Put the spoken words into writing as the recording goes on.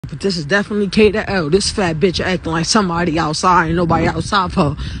But this is definitely K to L. This fat bitch acting like somebody outside. Ain't nobody outside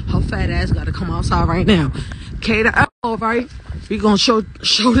for her fat ass gotta come outside right now. K to L, alright? We gonna show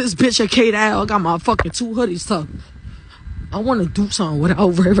this bitch a K to L. I got my fucking 2 hoodies tucked. I wanna do something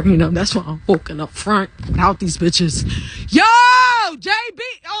without wearing them. That's why I'm walking up front without these bitches. Yo! JB,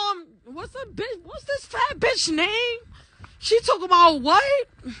 what's this fat bitch name? She talking about what?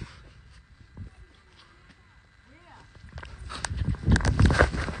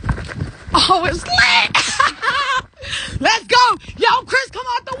 Oh, it's lit! Let's go! Yo, Chris, come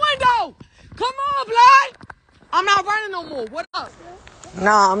out the window! Come on, blood! I'm not running no more. What up?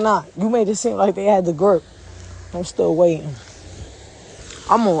 Nah, I'm not. You made it seem like they had the grip. I'm still waiting.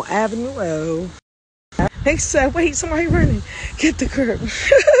 I'm on Avenue L. They said, wait, somebody running. Get the grip.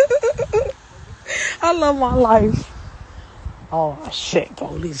 I love my life. Oh, shit.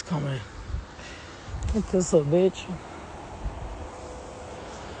 Police coming. Get this up, bitch.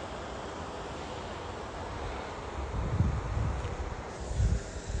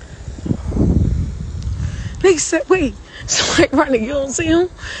 They said, wait, somebody running, you don't see him?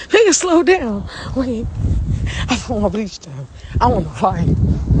 Nigga, slow down. Wait, I put my bleach down. I want to fight.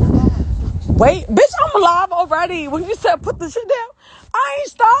 Wait, bitch, I'm alive already. When you said put the shit down, I ain't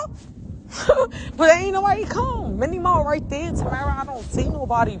stopped. But ain't nobody come. Mini Mall right there. Tamara, I don't see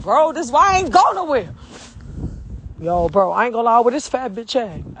nobody, bro. This is why I ain't go nowhere. Yo, bro, I ain't gonna lie, where this fat bitch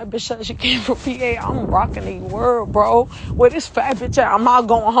at? That bitch said she came from PA. I'm rocking the world, bro. Where this fat bitch at? I'm not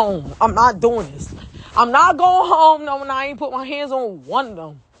going home. I'm not doing this. I'm not going home, no, when I ain't put my hands on one of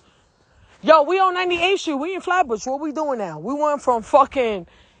them. Yo, we on 98th Street. We in Flatbush. What we doing now? We went from fucking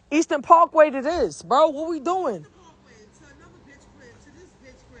Eastern Parkway to this, bro. What we doing?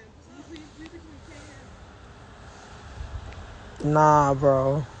 Nah,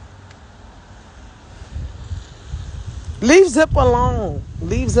 bro. Leave Zip alone.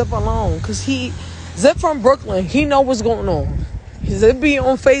 Leave Zip alone. Because Zip from Brooklyn. He know what's going on. Zip be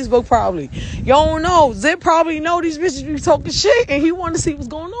on Facebook probably. You don't know. Zip probably know these bitches be talking shit and he want to see what's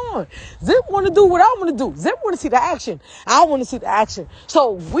going on. Zip want to do what I want to do. Zip want to see the action. I want to see the action.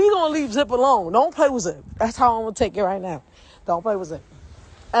 So we going to leave Zip alone. Don't play with Zip. That's how I'm going to take it right now. Don't play with Zip.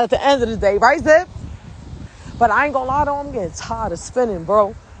 At the end of the day, right, Zip? But I ain't going to lie though, I'm getting tired of spinning,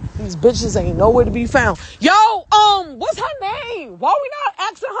 bro. These bitches ain't nowhere to be found. Yo, what's her name? Why we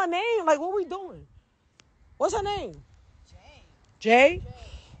not asking her name? Like, what we doing? What's her name? J?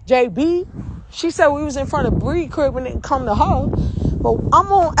 JB? She said we was in front of Bree crib and didn't come to her. But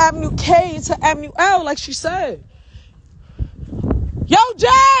I'm on Avenue K to Avenue L like she said. Yo,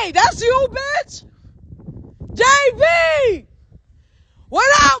 Jay! That's you, bitch! JB!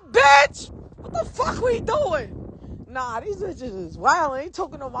 What up, bitch? What the fuck we doing? Nah, these bitches is wild. Ain't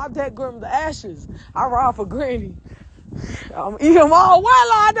talking on my dead grim the ashes. I ride for Granny. I'm eating them all well,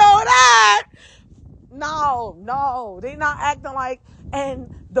 I know that. No, they not acting like,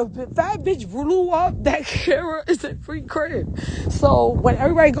 and the fat bitch blew up that Kara is a free crib. So when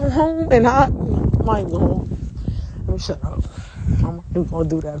everybody go home and I might go home, let me shut up. I'm gonna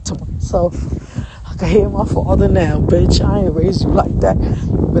do that to myself. I can hear my father now, bitch. I ain't raised you like that.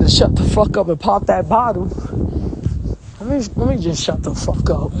 You better shut the fuck up and pop that bottle. Let me just shut the fuck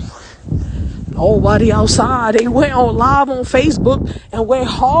up. Nobody outside. They went on live on Facebook and went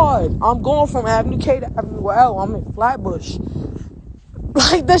hard. I'm going from Avenue K to Avenue L. I'm in Flatbush.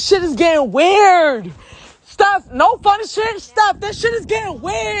 Like, this shit is getting weird. Stuff, no funny shit. Stuff, this shit is getting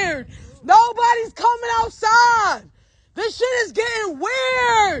weird. Nobody's coming outside. This shit is getting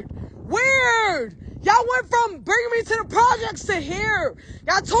weird. Weird. Y'all went from bringing me to the projects to here.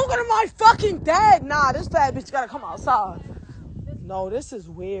 Y'all talking to my fucking dad. Nah, this fat bitch gotta come outside. No, this is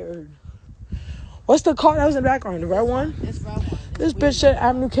weird. What's the car that was in the background? The red one? It's red one. This bitch said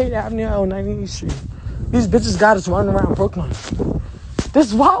Avenue K to Avenue L, 98th Street. These bitches got us running around Brooklyn. This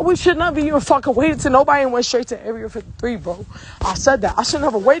is why we should not be even fucking waited till nobody and went straight to Area 53, bro. I said that. I should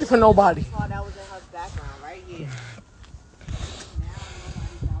never waited for nobody. That was in her background right here.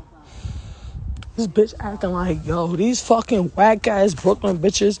 This bitch acting like, yo, these fucking whack ass Brooklyn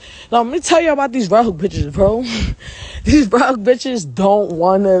bitches. Now, let me tell you about these Red Hook bitches, bro. These Red Hook bitches don't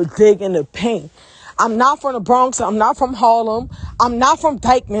want to dig in the paint. I'm not from the Bronx. I'm not from Harlem. I'm not from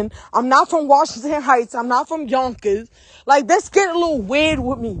Dykeman. I'm not from Washington Heights. I'm not from Yonkers. Like, this get a little weird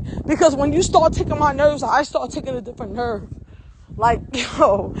with me. Because when you start taking my nerves, I start taking a different nerve. Like,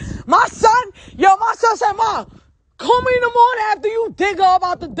 yo, my son said, Mom, call me in the morning after you dig up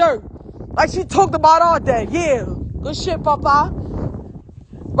out the dirt. Like she talked about all day. Yeah, good shit, Papa.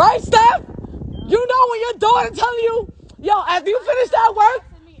 Right, Steph? You know when your daughter telling you, yo, after you finish that work,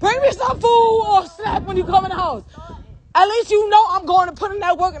 bring me some food or snack when you come in the house. At least you know I'm going to put in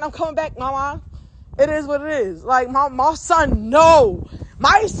that work and I'm coming back, mama. It is what it is. Like, my son, no.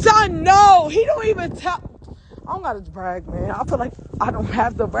 My son, no. He don't even tell. I don't got to brag, man. I feel like I don't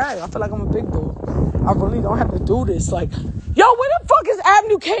have to brag. I feel like I'm a big dog. I really don't have to do this. Like, yo, where the fuck is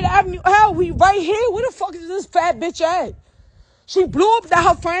Avenue K to Avenue L? We right here. Where the fuck is this fat bitch at? She blew up that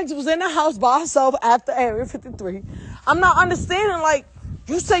her friends was in the house by herself after Area 53. I'm not understanding, like,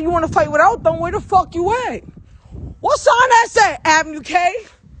 you say you want to fight without them. Where the fuck you at? What sign that say? Avenue K?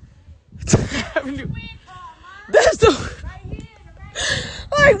 Avenue. This the...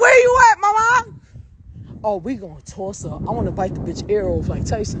 Like, where you at, mama? Oh, we gonna toss her. I want to bite the bitch ear off like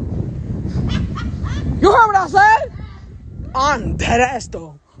Tyson. You heard what I said? I'm dead ass,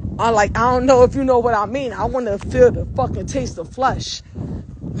 though. I don't know if you know what I mean. I want to feel the fucking taste of flesh.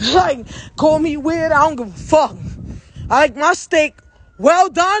 Like, call me weird, I don't give a fuck. I like my steak well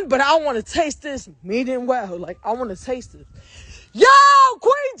done, but I want to taste this medium well. Like, I want to taste it. Yo,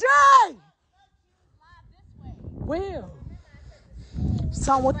 Queen J! Where?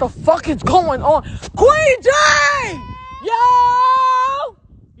 Son, what the fuck is going on? Queen J! Yo!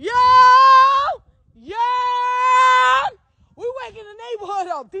 Yo! Yo! We waking the neighborhood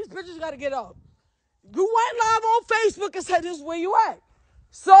up. These bitches gotta get up. You went live on Facebook and said this is where you at.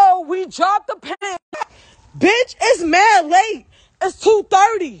 So we dropped the pen. Bitch, it's mad late. It's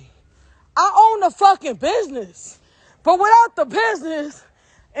 2:30. I own the fucking business. But without the business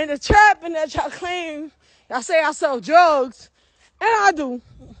and the trapping that y'all claim, y'all say I sell drugs, and I do. And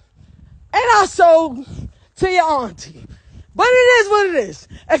I sold to your auntie. But it is what it is.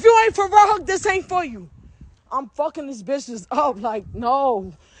 If you ain't for Hook, this ain't for you. I'm fucking these bitches up. Like,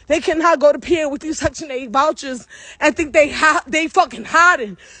 no. They cannot go to PA with these Section 8 vouchers and think they fucking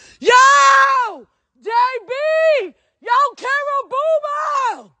hiding. Yo! JB! Yo,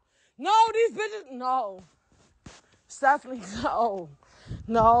 Carabooba! No, these bitches, no. Stephanie, no.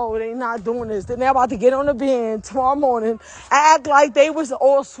 No, they not doing this. They're about to get on the bend tomorrow morning, act like they was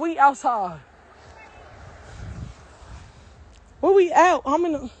all sweet outside. Where we at? I'm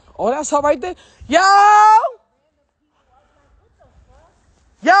in the... Oh, that's her right there. Yo!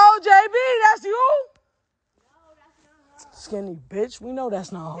 Yo, JB, that's you? Skinny bitch. We know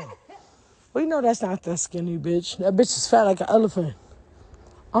that's not her. We know that's not that skinny bitch. That bitch is fat like an elephant.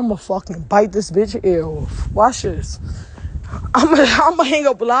 I'ma fucking bite this bitch ear off. Watch this. I'ma hang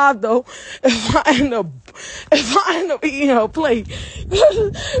up live though if I end up eating her plate.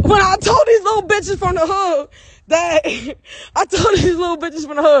 When I told these little bitches from the hood I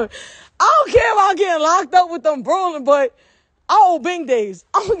don't care about getting locked up with them brawling, but I owe Bing days.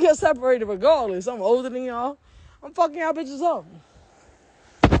 I'm gonna get separated regardless. I'm older than y'all. I'm fucking y'all bitches up.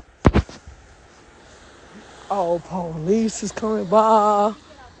 Oh, police is coming by.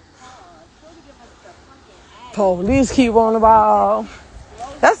 Police keep on by.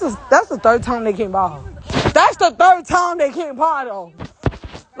 That's the third time they came by. That's the third time they came by though.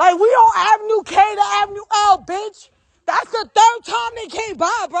 Like, we on Avenue K to Avenue L, bitch. That's the third time they came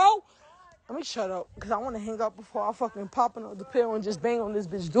by, bro. Let me shut up, because I want to hang up before I fucking pop another the pill and just bang on this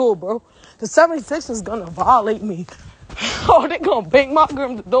bitch door, bro. The 76 is going to violate me. Oh, they going to bang my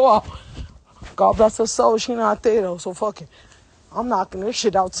girl the door out. God bless her soul. She not there, though, so fuck it. I'm knocking this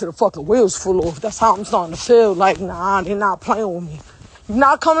shit out till the fucking wheels full off. That's how I'm starting to feel. Like, nah, they not playing with me. You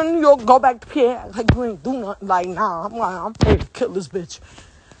not coming to New York, go back to PA. Like, you ain't do nothing. Like, nah, I'm ready to kill this bitch.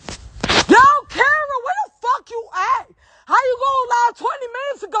 Yo, Kara, where the fuck you at? How you going live 20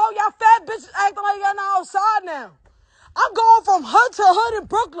 minutes ago? Y'all fat bitches acting like y'all not outside now. I'm going from hood to hood in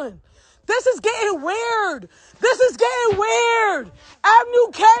Brooklyn. This is getting weird.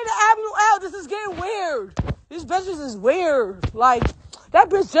 Avenue K to Avenue L, this is getting weird. These bitches is weird. Like, that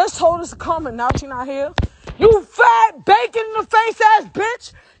bitch just told us to come and now she not here. You fat, bacon in the face ass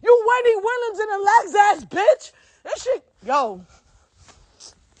bitch. You Wendy Williams in the legs ass bitch. This shit, yo.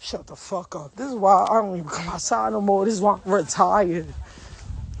 Shut the fuck up. This is why I don't even come outside no more. This is why I'm retired.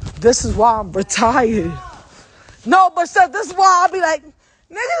 No, but Seth, this is why I be like,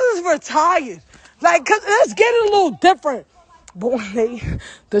 niggas is retired. Like, cause it's getting a little different. But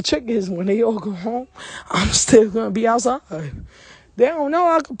the trick is when they all go home, I'm still gonna be outside. They don't know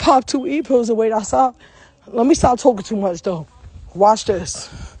I could pop 2 E-pills and wait outside. Let me stop talking too much though. Watch this.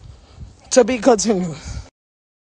 To be continued.